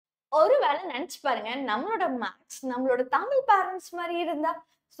ஒருவேளை நினைச்சு பாருங்க, நம்மளோட மேத்ஸ் நம்மளோட தமிழ் பேரண்ட்ஸ் மாதிரி இருந்தா,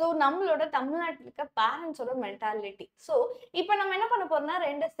 ஸோ நம்மளோட தமிழ்நாட்டில் இருக்க பேரண்ட்ஸோட மென்டாலிட்டி. ஸோ இப்போ நம்ம என்ன பண்ண போறோம்னா,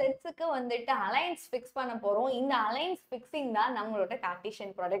 2 செட்ஸுக்கு வந்துட்டு அலைன்ஸ் ஃபிக்ஸ் பண்ண போறோம். இந்த அலைன்ஸ் ஃபிக்ஸிங் தான் நம்மளோட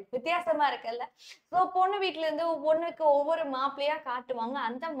கார்ட்டீசியன் ப்ராடக்ட். வித்தியாசமா இருக்குல்ல? ஸோ பொண்ணு வீட்ல இருந்து பொண்ணுக்கு ஒவ்வொரு மாப்பிள்ளையா காட்டுவாங்க.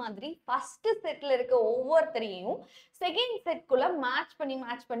 அந்த மாதிரி ஃபர்ஸ்ட் செட்ல இருக்க ஒவ்வொருத்தரையும் செகண்ட் செட்குள்ள மேட்ச்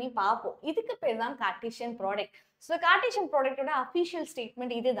பண்ணி பார்ப்போம். இதுக்கு பேர் தான் கார்ட்டீசியன் ப்ராடக்ட். ஸோ கார்ட்டீசியன் ப்ராடக்டோட அஃபிஷியல்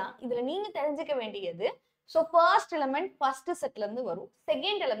ஸ்டேட்மெண்ட் இதுதான். இதுல நீங்க தெரிஞ்சுக்க வேண்டியது, ஸோ ஃபர்ஸ்ட் எலிமெண்ட் ஃபர்ஸ்ட் செட்ல இருந்து வரும்,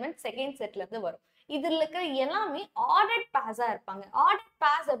 செகண்ட் எலிமெண்ட் செகண்ட் செட்ல இருந்து வரும். இதுல இருக்கிற எல்லாமே ஆர்டர்ட் பேஸா இருப்பாங்க. ஆர்டர்ட்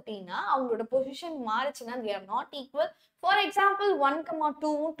பேஸ் அப்படின்னா அவங்களோட position மாறுச்சுன்னா they are not equal. For example 1,2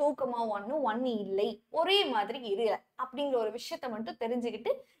 2,1 1 இல்லை, ஒரே மாதிரி இல்லை அப்படிங்கிற ஒரு விஷயத்த மட்டும்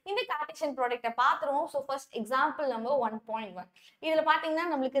தெரிஞ்சுக்கிட்டு இந்த கார்ட்டீசியன் ப்ராடக்ட்டை பார்த்துருவோம். So first example number 1.1. இதுல பாத்தீங்கன்னா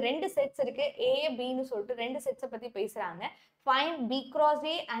நம்மளுக்கு 2 செட்ஸ் இருக்கு, A Bன்னு சொல்லிட்டு 2 செட்ஸை பத்தி பேசுறாங்க. Find B cross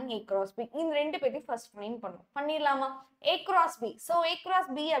A and A cross B. இந்த 2 பத்தி ஃபர்ஸ்ட் ஃபைண்ட் பண்ணுவோம். பண்ணிடலாமா? A cross B. So A cross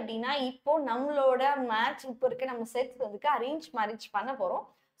B அப்படின்னா இப்போ நம்மளோட மேட்ச் இப்போ இருக்க நம்ம செட்ஸ் வந்துட்டு அரேஞ்ச் மேரேஜ் பண்ண போறோம்.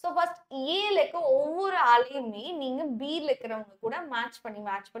 ஸோ ஃபர்ஸ்ட் ஏல இருக்க ஒவ்வொரு ஆளையுமே நீங்க பில இருக்கிறவங்க கூட மேட்ச்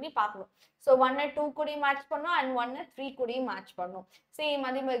பண்ணி பார்க்கணும். ஸோ 1 2 கூடயும் மேட்ச் பண்ணணும் அண்ட் 1 3 கூடயும் மேட்ச் பண்ணணும். சேம்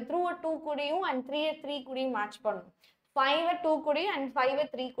அதே மாதிரி 2 கூடயும் அண்ட் 3 கூடயும் மேட்ச் பண்ணணும். 5 2 கூடயும் அண்ட் 5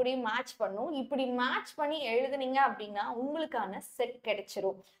 3 கூடயும் மேட்ச் பண்ணும். இப்படி மேட்ச் பண்ணி எழுதுனீங்க அப்படின்னா உங்களுக்கான செட்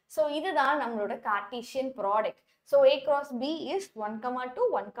கிடைச்சிரும். ஸோ இதுதான் நம்மளோட Cartesian product. So A cross B is 1,2,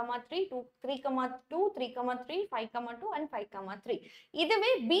 1,3, 3,2, 3,3, 5,2 and 5,3.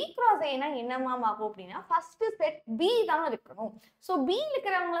 இதுவே B cross A னா என்னமா ஆகும் அப்படின்னா ஃபர்ஸ்ட் செட் B தான் இருக்கணும். ஸோ B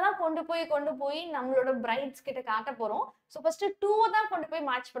இருக்கிறவங்க தான் கொண்டு போய் நம்மளோட பிரைட்ஸ் கிட்ட காட்ட போறோம். ஸோ ஃபர்ஸ்ட் 2 தான் கொண்டு போய்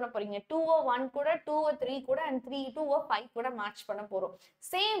மேட்ச் பண்ண போறீங்க. 2 1 கூட 2 3 கூட அண்ட் 3 2 5 கூட மேட்ச் பண்ண போறோம்.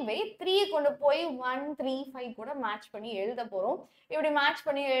 சேம் வே 3 கொண்டு போய் 1 3 5 கூட மேட்ச் பண்ணி எழுத போறோம். இப்படி மேட்ச்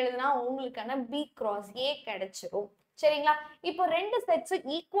பண்ணி எழுதுனா உங்களுக்கான B cross A கிடைச்சிரும். சரிங்களா? இப்போ 2 செட்ஸ்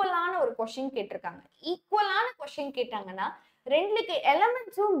ஈக்குவலான ஒரு क्वेश्चन கேட்டிருக்காங்க. ஈக்குவலான क्वेश्चन கேட்டாங்கன்னா ரெண்டுக்கு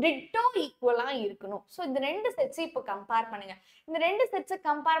எலிமெண்ட்ஸும் டிட்டோ ஈக்குவலா இருக்கணும். ஸோ இந்த 2 செட்ஸ் இப்போ கம்பேர் பண்ணுங்க. இந்த 2 செட்ஸை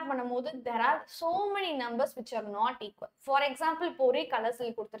கம்பேர் பண்ணும்போது there are so many numbers which are not equal. For example இப்போ ஒரே கலர்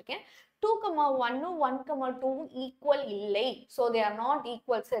சொல்லி கொடுத்துருக்கேன். 2,1 1,2 ஈக்குவல் இல்லை. So they are not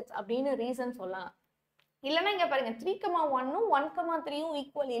equal sets அப்படின்னு ரீசன் சொல்லலாம். இல்லைன்னா இங்க பாருங்க 3,1 1,3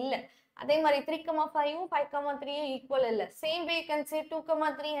 ஈக்குவல் இல்லை. அதே மாதிரி 3,5 5,3 ஈக்குவல் இல்லை. Same way can say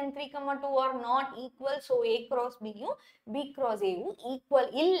 2,3 and 3,2 R not equal. So A cross B யும் B cross A யும் ஈக்குவல்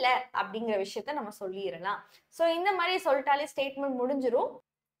இல்லை அப்படிங்கிற விஷயத்த நம்ம சொல்லிடலாம். ஸோ இந்த மாதிரி சொல்லிட்டாலே ஸ்டேட்மெண்ட் முடிஞ்சிடும்.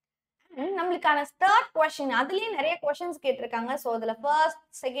 நம்மளுக்கான தேர்ட் கொஸ்டின், அதுலயே நிறைய கொஸ்டின்ஸ் கேட்டிருக்காங்க. ஸோ அதுல ஃபர்ஸ்ட்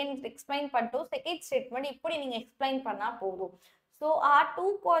செகண்ட் எக்ஸ்பிளைன் பண்ணிட்டோம். செகண்ட் ஸ்டேட்மெண்ட் இப்படி நீங்க எக்ஸ்பிளைன் பண்ணா போதும். So our 2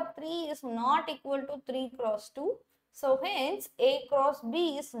 cross 3 is not equal to 3 cross 2. So hence A cross B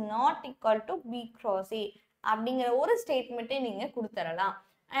is not equal to B cross A. அப்படிங்கிற ஒரு ஸ்டேட்மெண்ட்டை நீங்க கொடுத்துடலாம்.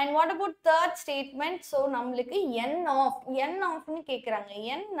 And what about third statement? So நம்மளுக்கு n of னு கேக்குறாங்க.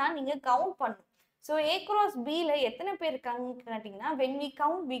 n னா நீங்க கவுண்ட் பண்ணணும். So A cross B ல எத்தனை பேர் இருக்காங்கன்னு கேட்டீங்கன்னா when we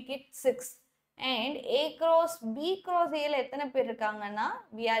count we get 6. And A cross B cross A ல எத்தனை பேர் இருக்காங்கன்னா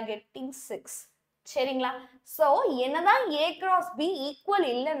we are getting 6. சரிங்களா? சோ என்னதான் A cross B ஈக்குவல்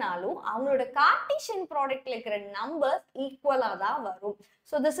இல்லைனாலும் அவங்களோட கார்ட்டீசியன் ப்ராடக்ட்ல இருக்கிற நம்பர்ஸ் ஈக்குவலா தான் வரும்.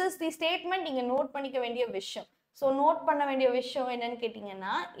 So this is the statement. நீங்க நோட் பண்ணிக்க வேண்டிய விஷயம். ஸோ நோட் பண்ண வேண்டிய விஷயம் என்னன்னு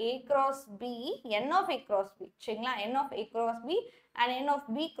கேட்டீங்கன்னா A cross B n of A cross B, சரிங்களா? n of A cross B and n of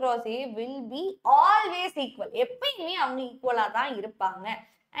B cross A will be always equal. எப்பயுமே அவங்க ஈக்குவலா தான் இருப்பாங்க.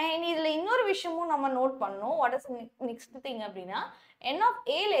 அண்ட் இதுல இன்னொரு விஷயமும் நம்ம நோட் பண்ணணும். வாட் இஸ் நெக்ஸ்ட் திங் அப்படின்னா n of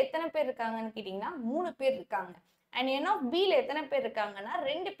A ல எத்தனை பேர் இருக்காங்கன்னு கேட்டீங்கன்னா 3 பேர் இருக்காங்க. அண்ட் n of B ல எத்தனை பேர் இருக்காங்கன்னா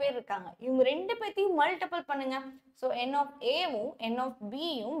 2 பேர் இருக்காங்க. இவங்க 2 பேத்தையும் மல்டிபிள் பண்ணுங்க. ஸோ n of A வும் n of B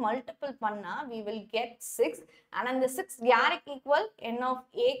யும் மல்டிபிள் பண்ணா we will get 6. and அந்த 6 யாருக்கு equal? n of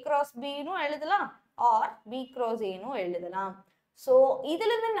A cross B னும் எழுதலாம் ஆர் B cross A னும் எழுதலாம். ஸோ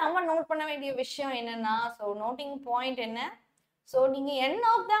இதுல இருந்து நம்ம நோட் பண்ண வேண்டிய விஷயம் என்னன்னா, ஸோ நோட்டிங் பாயிண்ட் என்ன? ஸோ நீங்க n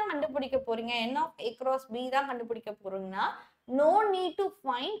of தான் கண்டுபிடிக்க போறீங்க, n of A cross B தான் கண்டுபிடிக்க போறீங்கன்னா no need to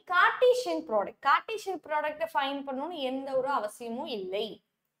find Cartesian product. Cartesian product find பண்ணனும் எந்த ஒரு அவசியமும் இல்லை.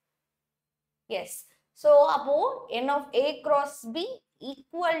 Yes. So அப்போ n of A cross B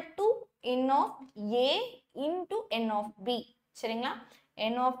equal to n of A into n of B. சரிங்களா?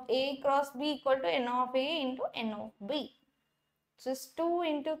 n of A cross B equal to n of A into n of B. So it's 2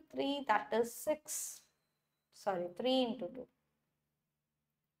 into 3, that is 6. Sorry, 3 into 2.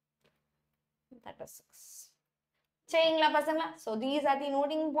 That is 6. சரிங்களா பசங்களா? So these are the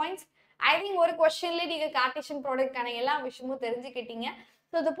noting points. I think ஒரு questionல நீங்க Cartesian ப்ராடக்ட்கான எல்லா விஷயமும் தெரிஞ்சுக்கிட்டீங்க.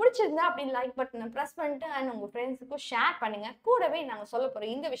 So இது பிடிச்சிருந்தா அப்படி லைக் பட்டனை ப்ரெஸ் பண்ணிட்டு அண்ட் உங்கள் ஃப்ரெண்ட்ஸுக்கும் ஷேர் பண்ணுங்க. கூடவே நாங்கள் சொல்ல போகிற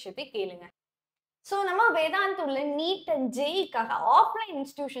இந்த விஷயத்தை கேளுங்க. ஸோ நம்ம வேதாந்துல NEET and ஜேஇக்காக offline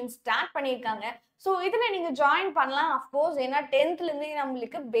institution start பண்ணியிருக்காங்க. ஸோ இதில் நீங்கள் ஜாயின் பண்ணலாம் அஃப்கோர்ஸ். ஏன்னா 10th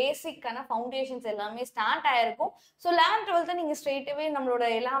நம்மளுக்கு பேசிக்கான ஃபவுண்டேஷன்ஸ் எல்லாமே ஸ்டார்ட் ஆயிருக்கும். ஸோ 11th 12th நீங்கள் ஸ்ட்ரெயிட்டாகவே நம்மளோட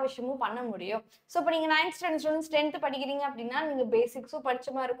எல்லா விஷயமும் பண்ண முடியும். ஸோ இப்போ நீங்கள் 9th ஸ்டாண்டர்ட் ஸ்டூடெண்ட்ஸ் 10th படிக்கிறீங்க அப்படின்னா நீங்கள் பேசிக்ஸும் படிச்ச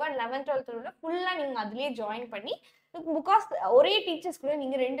மாதிரி இருக்கும். 11th 12th ஃபுல்லாக நீங்கள் அதுலேயே ஜாயின் பண்ணி பிகாஸ் ஒரே டீச்சர்ஸ் கூட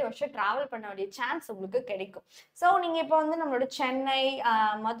நீங்க 2 வருஷம் டிராவல் பண்ண வேண்டிய சான்ஸ் உங்களுக்கு கிடைக்கும். ஸோ நீங்க இப்போ வந்து நம்மளோட சென்னை,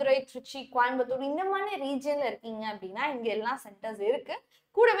 மதுரை, திருச்சி, கோயம்புத்தூர் இந்த மாதிரி ரீஜன்ல இருக்கீங்க அப்படின்னா இங்க எல்லா சென்டர்ஸ் இருக்கு.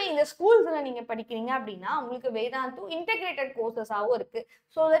 கூடவே இந்த ஸ்கூல்ஸ்ல நீங்க படிக்கிறீங்க அப்படின்னா உங்களுக்கு வேதாந்து இன்டெகிரேட்டட் கோர்சஸாகவும் இருக்கு.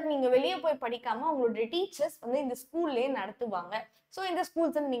 ஸோ தட் நீங்க வெளியே போய் படிக்காம உங்களோட டீச்சர்ஸ் வந்து இந்த ஸ்கூல்லேயே நடத்துவாங்க. ஸோ இந்த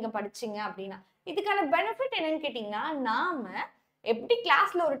ஸ்கூல்ஸ் நீங்க படிச்சீங்க அப்படின்னா இதுக்கான பெனிஃபிட் என்னன்னு கேட்டீங்கன்னா, நாம எப்படி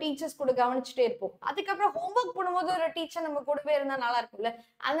கிளாஸ்ல ஒரு டீச்சர்ஸ் கூட கவனிச்சுட்டே இருப்போம், அதுக்கப்புறம் ஹோம்ஒர்க் பண்ணும்போது ஒரு டீச்சர் நம்ம கூடவே இருந்தா நல்லா இருக்கும்ல,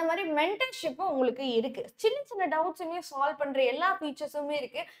 அந்த மாதிரி மென்டர்ஷிப்பும் உங்களுக்கு இருக்கு. சின்ன சின்ன டவுட்ஸுமே சால்வ் பண்ற எல்லா ஃபீச்சர்ஸுமே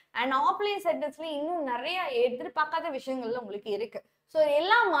இருக்கு. அண்ட் ஆஃப்லைன் சென்டர்ஸ்ல இன்னும் நிறைய எதிர்பார்க்காத விஷயங்கள்ல உங்களுக்கு இருக்கு. ஸோ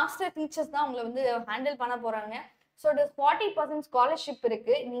எல்லா மாஸ்டர் டீச்சர்ஸ் தான் உங்களை வந்து ஹேண்டில் பண்ண போறாங்க. ஸோ இது 40% ஸ்காலர்ஷிப்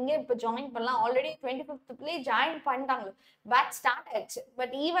இருக்கு. நீங்க இப்போ ஜாயின் பண்ணலாம். ஆல்ரெடி 25th ஜாயின் பண்ணிட்டாங்க, பேட்ச் ஸ்டார்ட் ஆயிடுச்சு.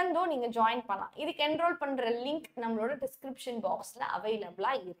 பட் ஈவன் தோ நீங்க ஜாயின் பண்ணலாம். இதுக்கு என்ரோல் பண்ற லிங்க் நம்மளோட டிஸ்கிரிப்ஷன் பாக்ஸ்ல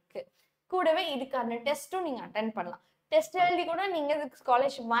அவைலபிளா இருக்கு. கூடவே இதுக்கான டெஸ்ட்டும் நீங்க அட்டென்ட் பண்ணலாம். டெஸ்ட் எழுதி கூட நீங்க இதுக்கு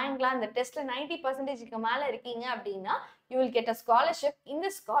ஸ்காலர்ஷிப் வாங்கிக்கலாம். இந்த டெஸ்ட்ல 90% மேல இருக்கீங்க அப்படின்னா you will get a scholarship. இந்த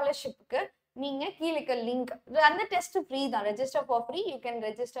ஸ்காலர்ஷிப்புக்கு நீங்க கீழே இருக்க லிங்க், அந்த டெஸ்ட் ஃப்ரீ தான். Register for free, you can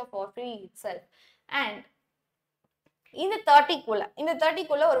register for free itself. And இந்த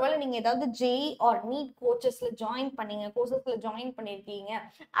 30க்குள்ள ஒருவேளை நீங்க ஏதாவது ஜேஇ ஆர் நீட் கோர்சஸ்ல ஜாயின் பண்ணிருக்கீங்க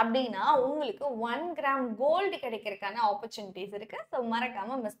அப்படின்னா உங்களுக்கு 1 கிராம் கோல்டு கிடைக்கிறதுக்கான ஆப்பர்ச்சுனிட்டிஸ் இருக்கு. ஸோ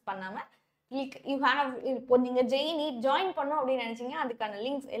மறக்காம மிஸ் பண்ணாம இப்போ நீங்க ஜேஇ நீட் ஜாயின் பண்ணோம் அப்படின்னு நினைச்சீங்க, அதுக்கான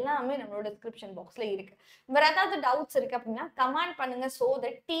லிங்க்ஸ் எல்லாமே நம்மளோட டிஸ்கிரிப்ஷன் பாக்ஸ்ல இருக்கு. வேற ஏதாவது டவுட்ஸ் இருக்கு அப்படின்னா கமெண்ட் பண்ணுங்க. ஸோ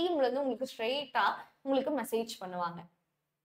தட் டீம்ல இருந்து உங்களுக்கு ஸ்ட்ரெயிட்டா உங்களுக்கு மெசேஜ் பண்ணுவாங்க.